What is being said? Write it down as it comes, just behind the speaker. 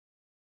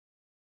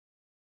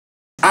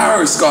I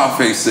heard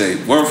Scarface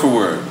say, word for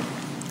word,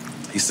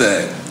 he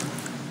said,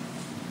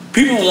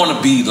 people want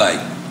to be like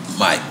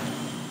Mike.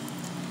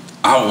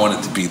 I want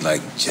it to be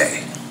like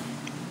Jay.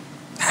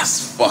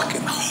 That's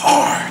fucking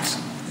hard.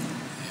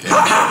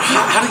 Yeah.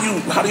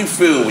 How do you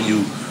feel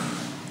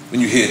when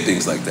you hear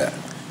things like that?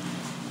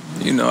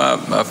 You know,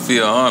 I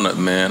feel honored,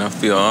 man. I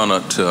feel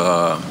honored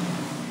to,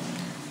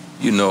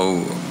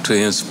 to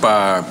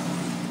inspire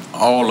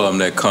all of them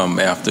that come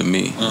after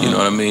me. Mm-hmm. You know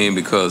what I mean?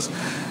 Because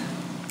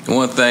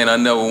one thing I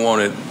never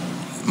wanted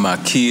my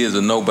kids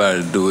or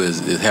nobody to do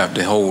is have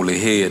to hold their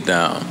head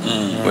down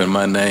when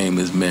my name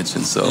is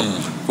mentioned. So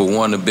for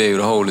one to be able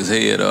to hold his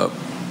head up,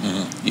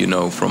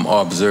 from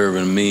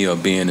observing me or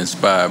being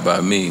inspired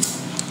by me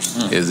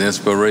is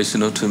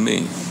inspirational to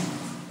me.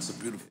 It's a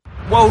beautiful.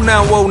 Whoa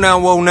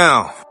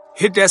now.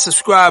 Hit that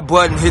subscribe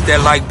button, hit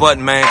that like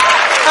button, man. Hey,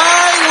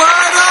 what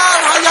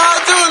up? How y'all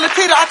doing?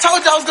 Nikita, I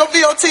told you I was gonna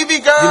be on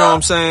TV, girl. You know what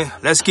I'm saying?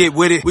 Let's get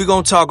with it. We're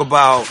gonna talk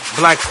about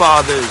black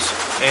fathers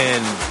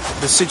and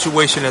the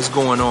situation that's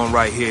going on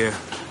right here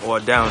or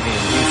down here in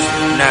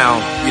Houston.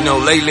 Now,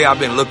 lately I've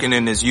been looking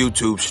in this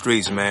YouTube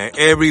streets, man.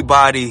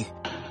 Everybody,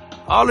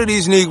 all of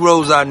these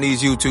Negroes out in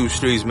these YouTube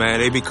streets, man,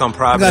 they become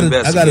private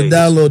investigators. I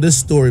gotta download this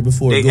story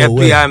before it go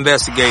away. FBI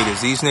investigators.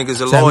 These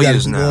niggas are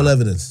lawyers now. All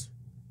evidence.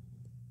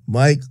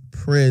 Mike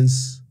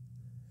Prince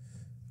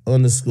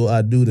 _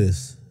 I do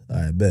this. All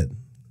right, bet.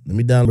 Let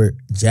me download.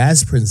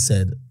 Jazz Prince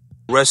said.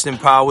 Rest in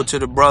power to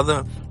the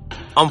brother.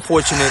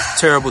 Unfortunate,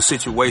 terrible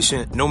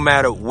situation, no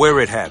matter where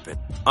it happened.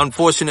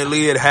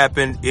 Unfortunately, it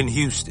happened in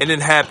Houston. And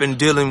it happened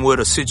dealing with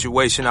a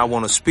situation I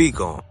want to speak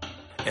on.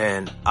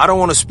 And I don't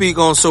want to speak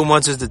on so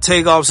much as the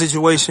takeoff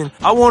situation.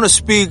 I want to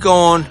speak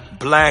on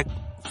black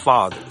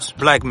fathers,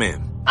 black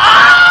men.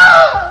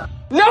 Ah!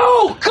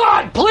 No!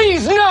 God,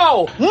 please,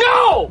 no!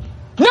 No!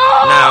 No!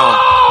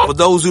 Now, for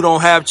those who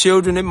don't have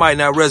children, it might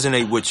not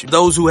resonate with you.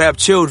 Those who have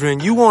children,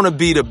 you want to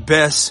be the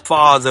best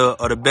father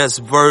or the best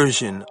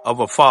version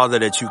of a father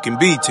that you can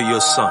be to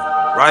your son,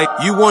 right?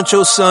 You want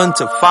your son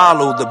to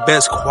follow the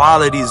best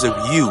qualities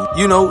of you,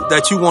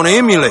 that you want to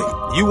emulate.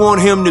 You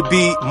want him to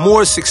be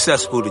more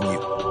successful than you.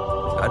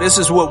 Now, this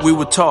is what we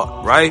were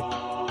taught, right?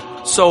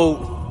 So,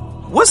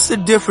 what's the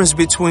difference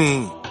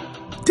between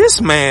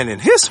this man and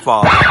his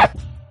father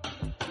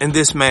and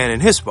this man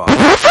and his father?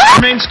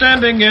 Remain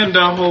standing and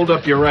hold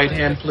up your right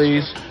hand,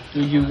 please.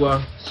 Do you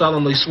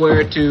solemnly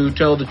swear to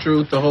tell the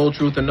truth, the whole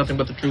truth, and nothing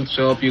but the truth,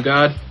 so help you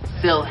God?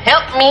 So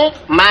help me,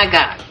 my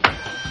God.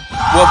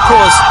 Well, of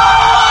course,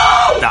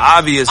 the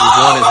obvious is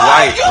one is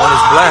white, one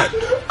is black.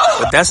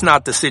 But that's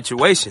not the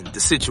situation. The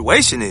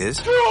situation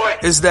is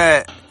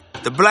that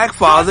the black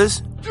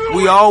fathers,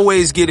 we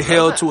always get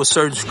held to a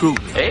certain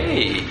scrutiny.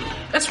 Hey,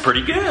 that's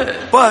pretty good.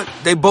 But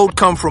they both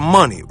come from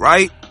money,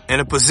 right?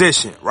 And a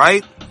position,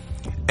 right?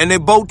 And they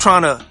both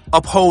trying to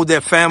uphold their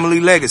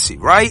family legacy,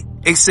 right?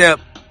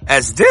 Except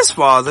as this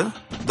father,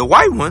 the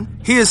white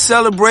one, he is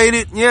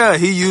celebrated. Yeah,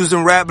 he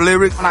using rap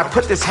lyrics. When I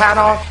put this hat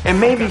on, it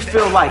made me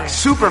feel like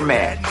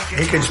Superman.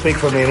 He can speak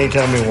for me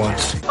anytime he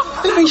wants.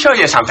 Let me show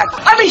you something.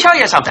 Let me show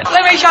you something.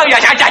 Right,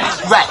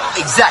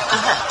 exactly.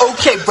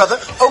 Okay, brother.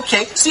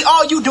 Okay. See,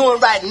 all you doing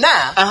right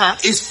now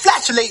is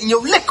flatulating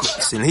your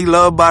liquids. And he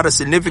loved by the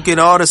significant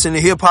artists in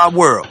the hip-hop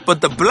world.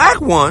 But the black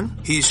one,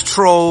 he's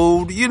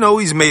trolled,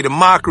 he's made a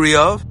mockery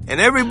of.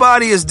 And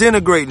everybody is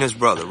denigrating his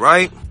brother,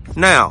 right?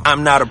 Now,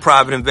 I'm not a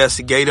private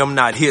investigator. I'm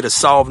not here to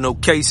solve no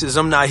cases.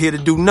 I'm not here to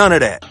do none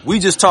of that. We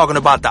just talking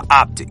about the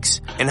optics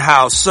and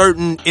how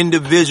certain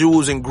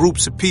individuals and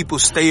groups of people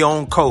stay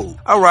on code.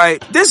 All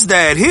right, this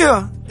dad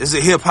here is a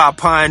hip-hop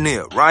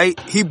pioneer, right?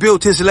 He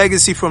built his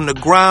legacy from the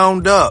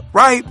ground up,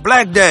 right?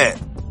 Black dad.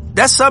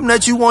 That's something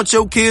that you want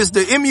your kids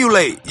to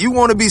emulate. You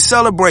want to be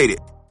celebrated.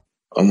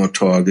 I'm a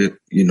target,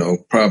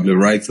 probably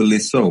rightfully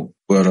so.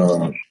 But,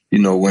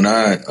 when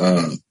I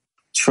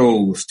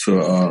chose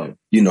to,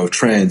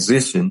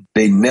 transition,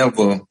 they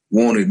never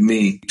wanted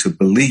me to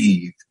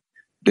believe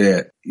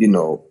that,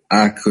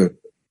 I could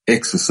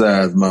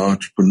exercise my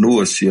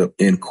entrepreneurship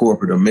in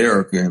corporate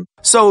America.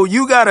 So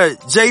you got a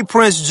J.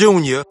 Prince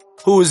Jr.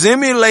 who is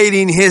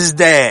emulating his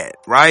dad,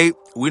 right?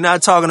 We're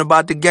not talking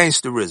about the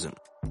gangsterism.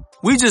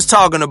 We just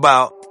talking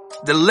about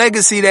the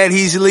legacy that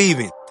he's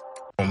leaving.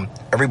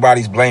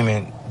 Everybody's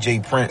blaming J.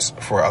 Prince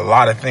for a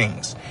lot of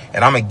things.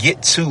 And I'm going to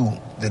get to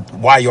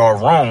why y'all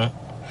wrong.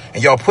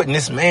 And y'all putting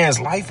this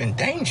man's life in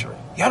danger.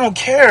 Y'all don't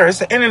care. It's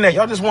the internet.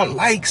 Y'all just want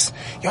likes.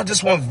 Y'all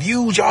just want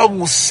views. Y'all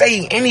will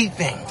say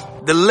anything.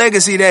 The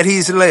legacy that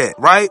he's led,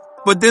 right?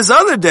 But this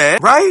other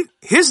dad, right?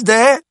 His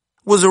dad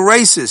was a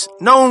racist,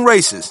 known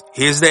racist.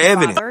 Here's the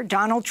evidence.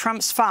 Donald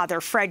Trump's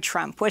father, Fred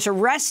Trump, was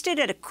arrested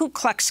at a Ku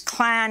Klux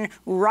Klan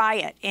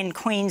riot in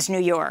Queens, New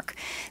York.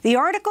 The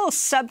article is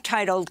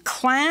subtitled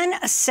 "Klan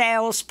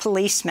Assails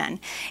Policemen."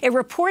 It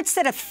reports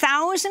that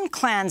 1,000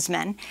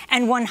 Klansmen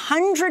and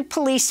 100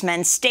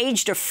 policemen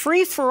staged a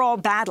free-for-all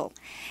battle.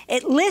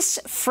 It lists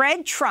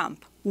Fred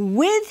Trump,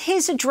 with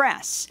his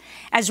address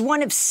as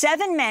one of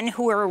 7 men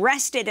who were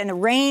arrested and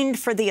arraigned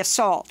for the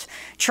assault.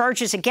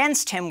 Charges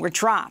against him were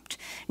dropped.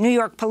 New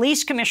York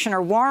Police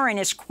Commissioner Warren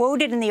is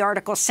quoted in the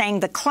article saying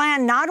the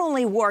Klan not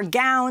only wore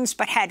gowns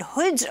but had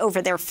hoods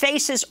over their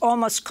faces,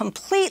 almost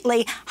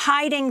completely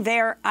hiding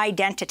their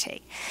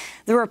identity.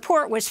 The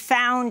report was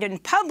found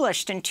and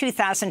published in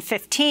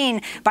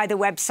 2015 by the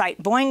website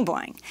Boing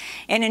Boing.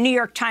 In a New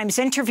York Times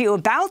interview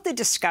about the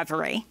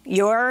discovery,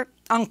 your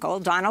uncle,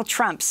 Donald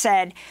Trump,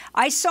 said,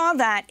 "I saw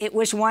that it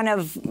was one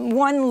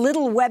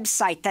little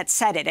website that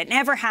said it. It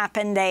never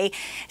happened. They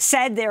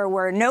said there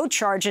were no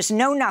charges,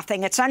 no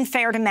nothing. It's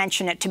unfair to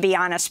mention it, to be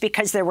honest,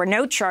 because there were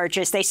no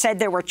charges. They said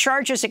there were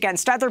charges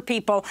against other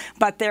people,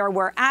 but there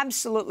were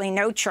absolutely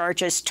no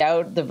charges."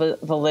 Doubt the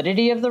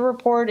validity of the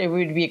report. It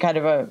would be kind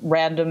of a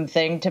random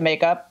thing to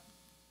make up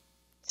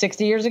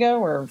 60 years ago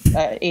or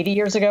 80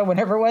 years ago,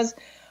 whenever it was.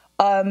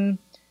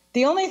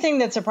 The only thing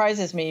that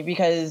surprises me,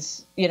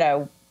 because, you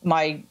know,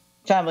 my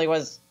family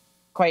was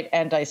quite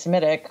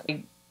anti-Semitic.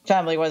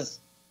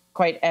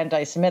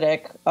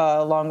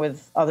 Along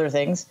with other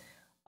things.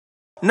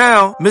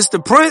 Now,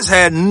 Mr. Prince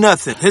had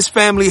nothing. His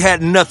family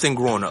had nothing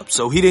growing up,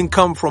 so he didn't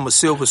come from a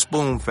silver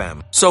spoon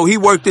family. So he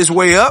worked his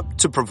way up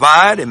to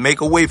provide and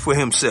make a way for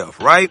himself,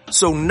 right?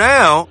 So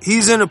now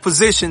he's in a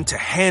position to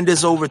hand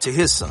this over to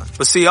his son.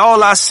 But see,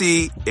 all I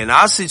see in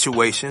our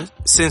situation,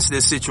 since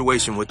this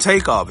situation with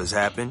Takeoff has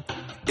happened,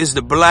 is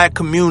the black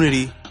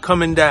community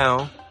coming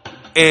down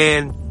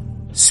and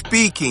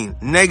speaking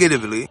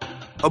negatively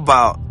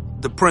about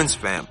the Prince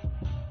family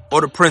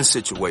or the Prince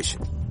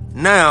situation.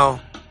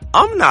 Now,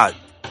 I'm not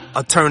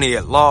attorney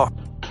at law.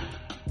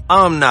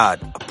 I'm not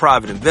a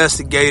private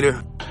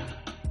investigator.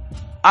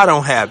 I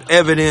don't have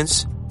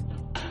evidence.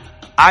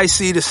 I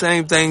see the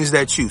same things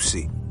that you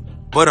see.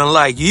 But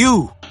unlike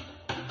you,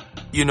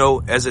 you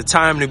know, as a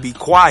time to be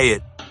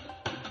quiet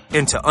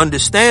and to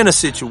understand a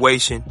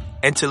situation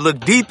and to look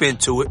deep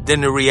into it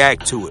than to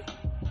react to it.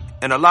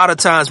 And a lot of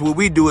times what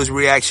we do is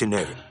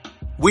reactionary.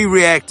 We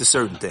react to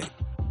certain things.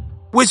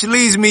 Which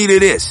leads me to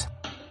this.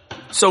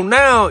 So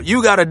now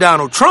you got a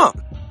Donald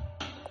Trump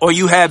or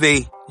you have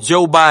a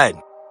Joe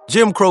Biden,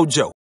 Jim Crow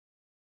Joe.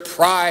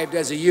 Deprived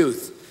as a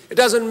youth. It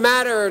doesn't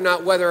matter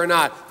whether or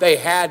not they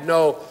had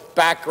no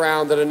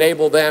background that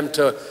enabled them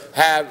to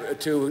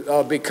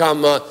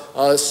become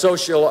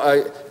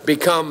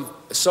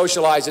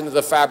socialized into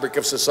the fabric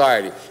of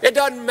society. It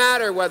doesn't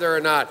matter whether or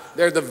not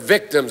they're the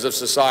victims of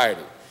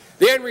society.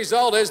 The end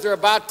result is they're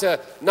about to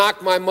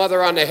knock my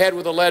mother on the head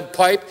with a lead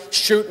pipe,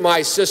 shoot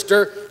my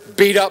sister,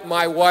 beat up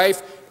my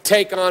wife,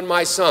 take on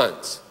my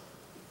sons.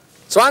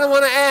 So I don't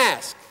want to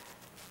ask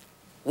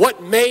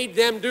what made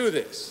them do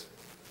this.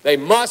 They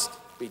must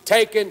be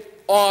taken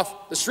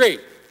off the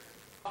street.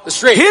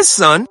 His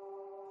son,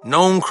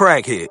 known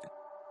crackhead.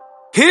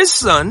 His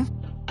son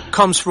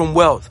comes from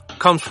wealth,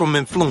 comes from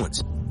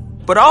influence.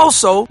 But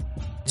also,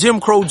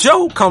 Jim Crow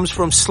Joe comes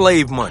from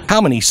slave money.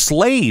 How many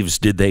slaves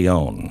did they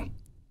own?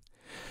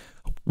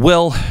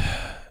 Well,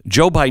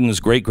 Joe Biden's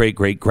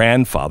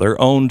great-great-great-grandfather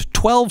owned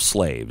 12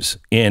 slaves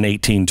in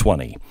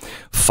 1820.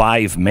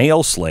 5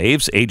 male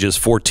slaves, ages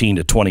 14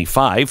 to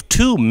 25,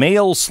 2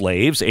 male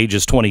slaves,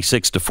 ages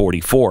 26 to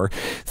 44,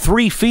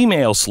 3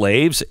 female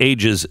slaves,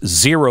 ages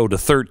 0 to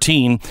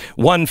 13,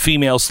 1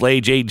 female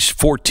slave, aged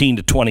 14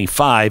 to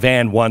 25,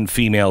 and 1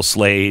 female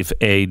slave,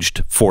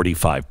 aged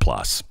 45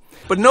 plus.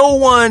 But no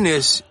one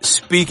is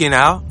speaking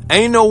out.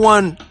 Ain't no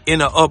one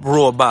in an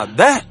uproar about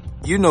that.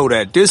 You know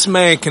that this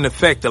man can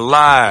affect the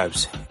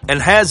lives and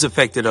has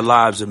affected the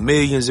lives of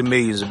millions and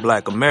millions of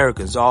black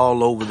Americans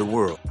all over the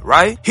world,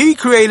 right? He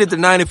created the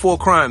 94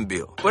 crime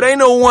bill, but ain't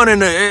no one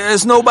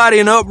there's nobody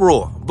in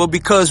uproar. But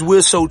because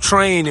we're so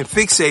trained and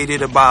fixated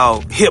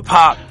about hip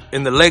hop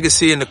and the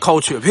legacy and the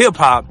culture of hip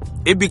hop,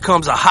 it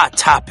becomes a hot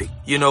topic.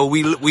 You know,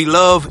 we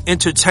love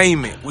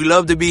entertainment. We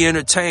love to be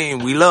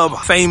entertained. We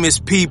love famous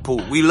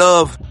people. We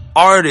love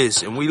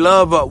artists, and we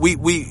love,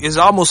 it's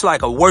almost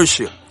like a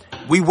worship.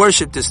 We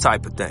worship this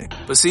type of thing.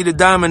 But see, the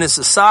dominant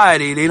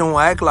society, they don't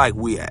act like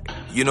we act.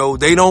 You know,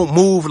 they don't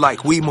move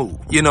like we move.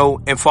 You know,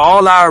 and for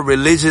all our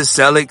religious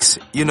zealots,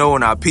 you know,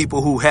 and our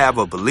people who have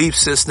a belief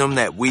system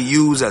that we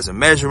use as a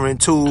measuring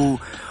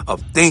tool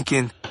of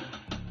thinking,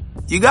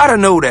 you gotta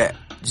know that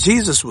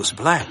Jesus was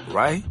black,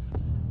 right?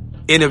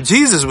 And if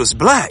Jesus was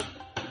black,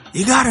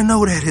 you gotta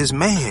know that his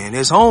man,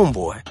 his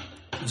homeboy,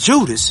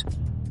 Judas,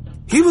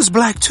 he was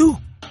black too.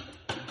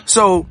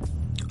 So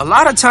a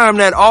lot of time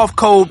that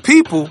off-code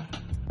people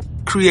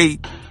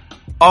create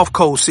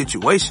off-code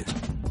situations.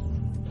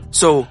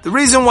 So the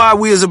reason why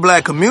we as a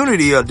black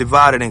community are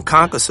divided and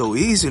conquered so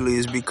easily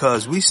is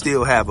because we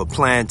still have a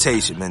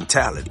plantation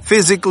mentality,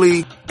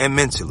 physically and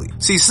mentally.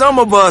 See, some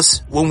of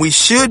us, when we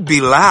should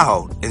be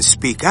loud and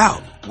speak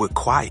out, we're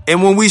quiet.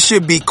 And when we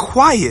should be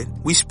quiet,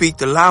 we speak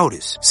the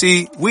loudest.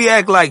 See, we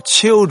act like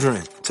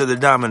children to the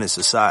dominant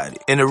society.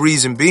 And the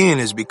reason being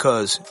is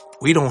because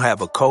we don't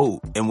have a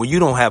code. And when you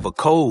don't have a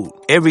code,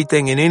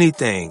 everything and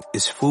anything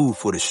is food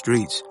for the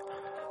streets.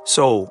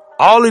 So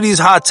all of these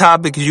hot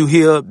topics you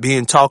hear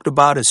being talked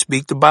about and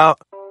speaked about,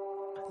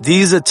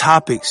 These are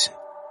topics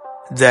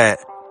that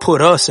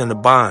put us in a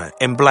bind,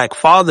 and black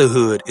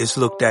fatherhood is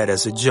looked at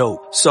as a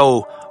joke.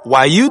 So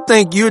while you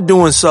think you're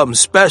doing something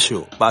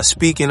special by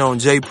speaking on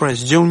J.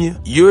 Prince Jr.,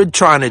 you're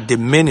trying to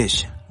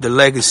diminish the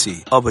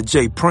legacy of a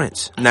J.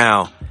 Prince.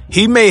 Now,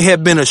 he may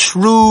have been a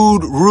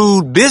shrewd,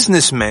 rude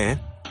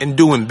businessman in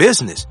doing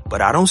business, but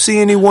I don't see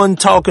anyone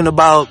talking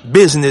about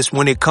business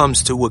when it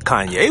comes to what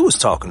Kanye was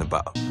talking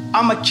about.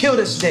 I'ma kill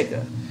this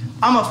nigga.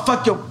 I'ma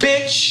fuck your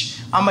bitch.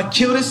 I'ma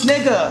kill this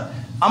nigga.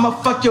 I'ma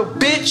fuck your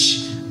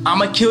bitch.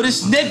 I'ma kill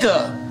this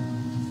nigga.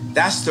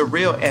 That's the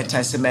real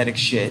anti-Semitic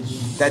shit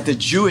that the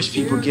Jewish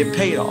people get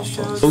paid off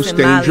of. Most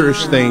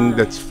dangerous thing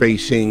that's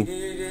facing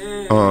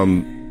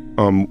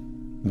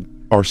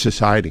our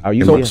society.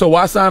 So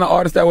why sign an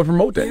artist that would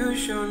promote that?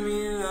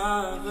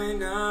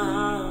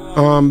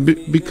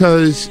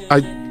 Because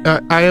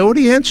I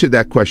already answered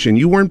that question.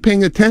 You weren't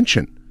paying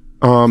attention.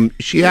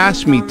 She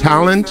asked me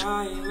talent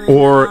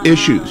or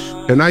issues,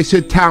 and I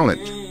said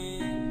talent.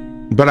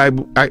 But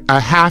I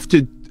have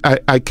to.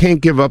 I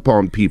can't give up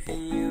on people.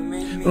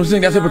 Don't you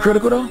think that's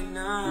hypocritical though?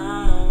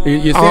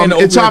 You're saying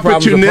it's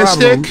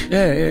opportunistic.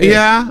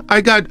 Yeah.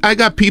 I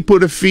got people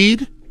to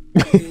feed.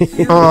 I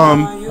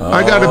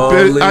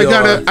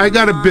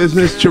got a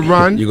business to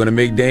run. You're gonna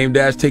make Dame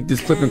Dash take this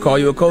clip and call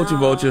you a culture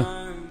vulture.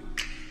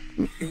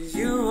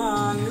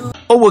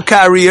 Or what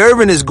Kyrie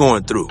Irving is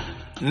going through.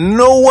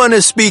 No one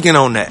is speaking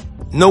on that.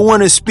 No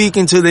one is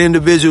speaking to the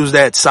individuals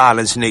that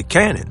silenced Nick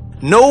Cannon.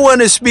 No one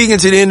is speaking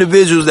to the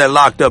individuals that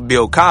locked up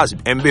Bill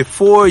Cosby. And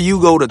before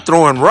you go to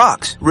throwing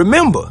rocks,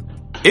 remember,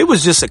 it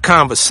was just a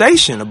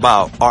conversation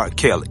about R.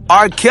 Kelly.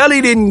 R.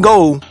 Kelly he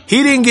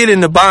didn't get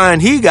in the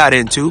bind he got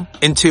into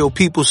until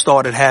people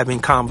started having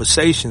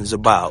conversations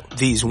about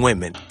these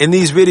women. And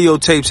these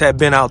videotapes had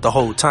been out the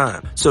whole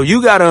time. So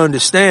you gotta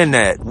understand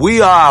that we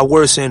are our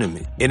worst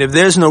enemy. And if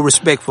there's no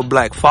respect for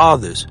black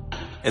fathers,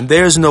 and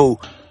there's no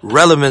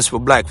relevance for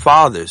black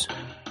fathers,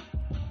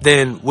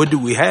 then what do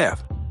we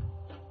have?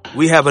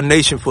 We have a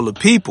nation full of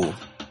people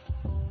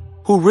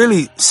who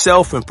really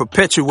self and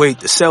perpetuate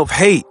the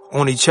self-hate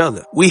on each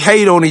other. We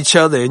hate on each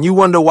other, and you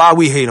wonder why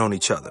we hate on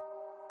each other.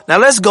 Now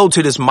let's go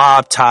to this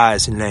Mob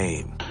Ties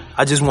name.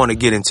 I just want to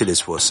get into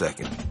this for a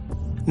second.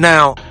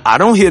 Now, I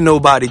don't hear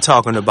nobody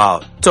talking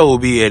about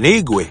Toby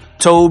Inigwe.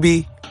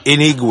 Toby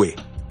Inigwe.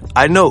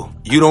 I know,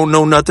 you don't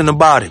know nothing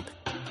about him,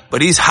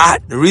 but he's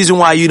hot. The reason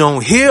why you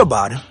don't hear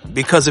about him,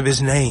 because of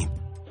his name.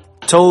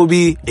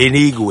 Toby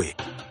Inigwe.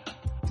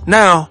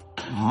 Now,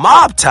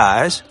 Mob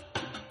Ties,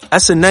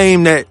 that's a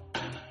name that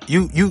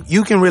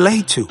you can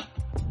relate to,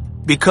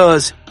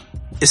 because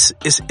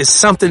it's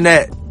something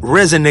that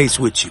resonates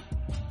with you.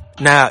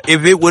 Now,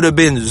 if it would have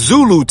been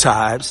Zulu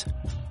Ties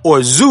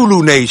or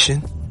Zulu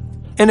Nation,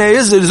 and there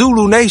is a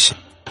Zulu Nation,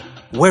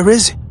 where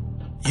is it?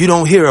 You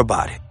don't hear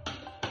about it.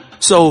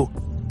 So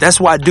that's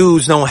why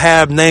dudes don't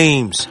have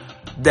names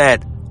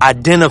that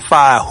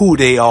identify who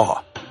they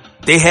are.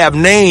 They have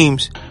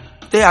names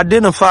they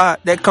identify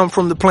that come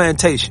from the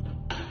plantation.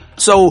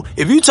 So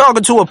if you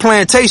talking to a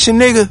plantation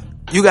nigga,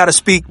 you gotta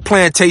speak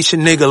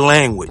plantation nigga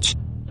language.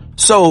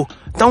 So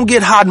don't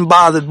get hot and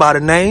bothered by the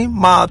name,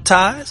 Mob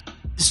Ties.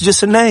 It's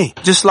just a name,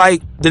 just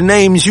like the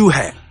names you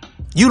have.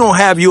 You don't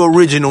have your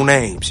original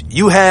names.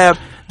 You have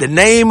the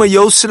name of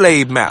your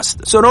slave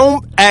master. So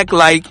don't act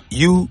like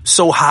you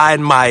so high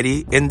and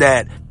mighty in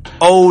that,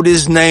 oh,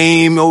 this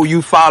name, oh,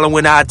 you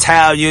following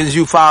Italians,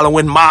 you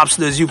following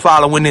mobsters, you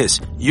following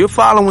this. You're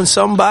following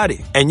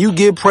somebody, and you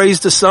give praise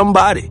to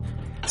somebody.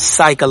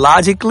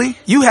 Psychologically,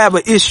 you have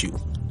an issue.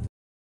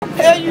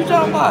 Hell you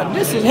talking about?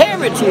 This is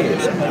heritage.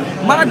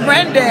 My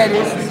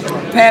granddaddy's,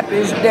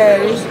 pappy's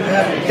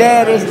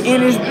daddy's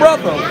and his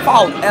brother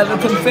fought as a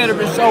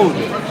Confederate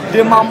soldier.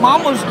 Then my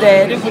mama's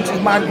daddy, which is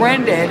my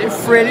granddaddy,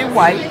 Freddie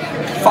White,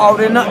 fought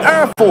in the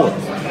Air Force.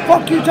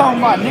 Fuck you talking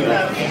about,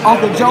 nigga?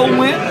 Uncle Joe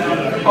went?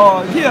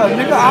 Yeah,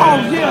 nigga,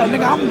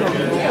 I'm the,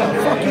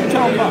 fuck you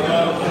talking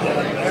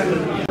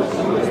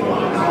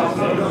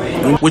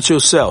about? With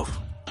yourself.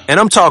 And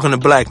I'm talking to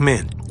black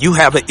men. You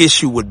have an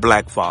issue with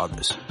black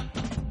fathers.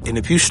 And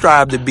if you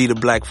strive to be the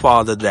black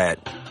father that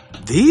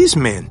these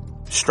men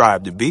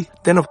strive to be,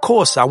 then of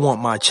course I want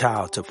my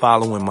child to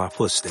follow in my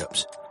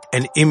footsteps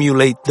and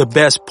emulate the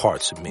best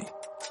parts of me.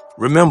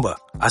 Remember,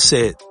 I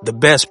said the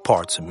best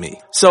parts of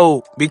me.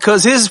 So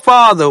because his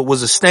father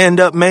was a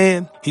stand-up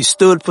man, he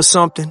stood for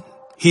something.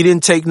 He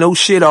didn't take no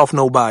shit off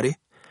nobody.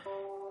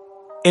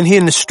 And here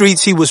in the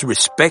streets, he was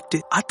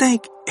respected. I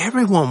think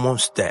everyone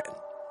wants that.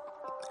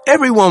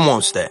 Everyone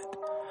wants that.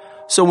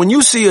 So when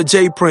you see a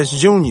J. Prince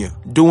Jr.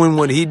 doing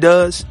what he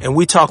does, and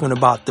we talking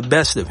about the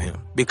best of him,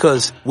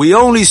 because we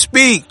only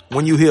speak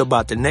when you hear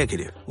about the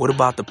negative. What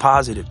about the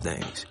positive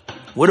things?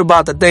 What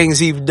about the things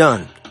he's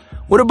done?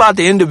 What about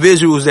the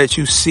individuals that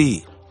you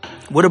see?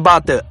 What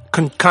about the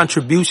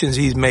contributions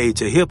he's made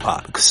to hip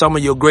hop? Because some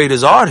of your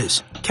greatest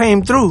artists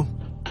came through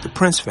the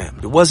Prince family.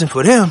 If it wasn't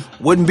for them,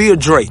 wouldn't be a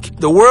Drake.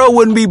 The world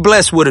wouldn't be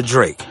blessed with a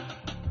Drake.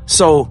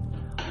 So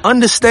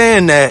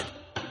understand that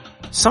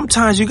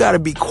sometimes you got to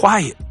be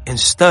quiet and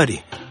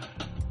study.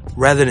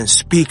 rather than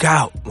speak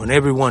out when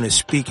everyone is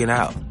speaking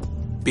out.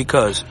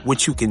 Because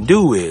what you can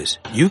do is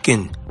you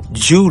can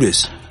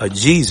Judas a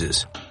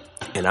Jesus.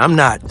 And I'm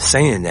not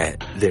saying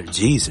that they're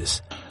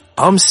Jesus.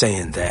 I'm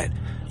saying that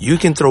you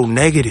can throw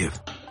negative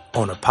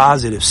on a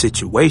positive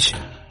situation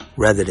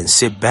rather than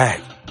sit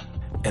back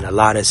and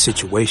allow that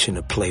situation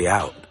to play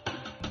out.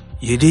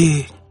 You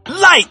dig?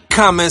 Like,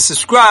 comment,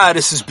 subscribe.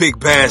 This is Big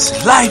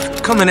Bass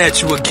Life coming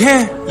at you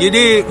again. You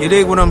dig? You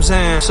dig what I'm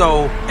saying?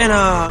 So,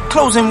 and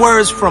closing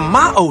words from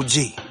my OG.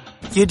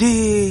 You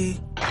dig?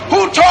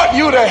 Who taught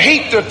you to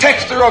hate the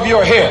texture of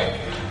your hair?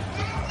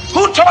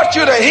 Who taught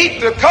you to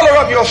hate the color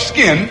of your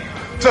skin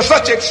to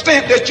such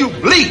extent that you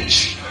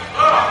bleach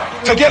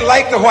to get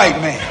like the white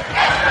man?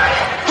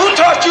 Who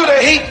taught you to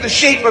hate the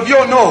shape of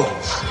your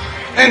nose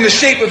and the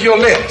shape of your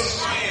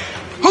lips?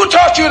 Who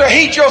taught you to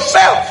hate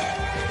yourself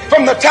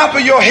from the top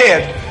of your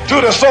head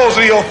to the soles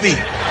of your feet?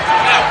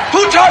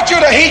 Who taught you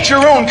to hate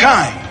your own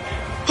kind?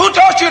 Who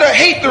taught you to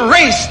hate the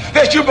race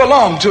that you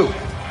belong to?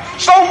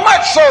 So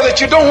much so that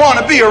you don't want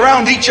to be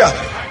around each other.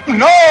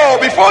 No,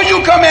 before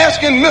you come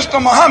asking Mr.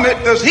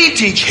 Muhammad, does he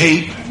teach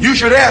hate? You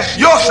should ask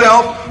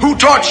yourself, who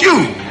taught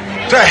you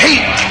to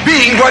hate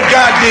being what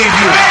God gave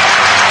you?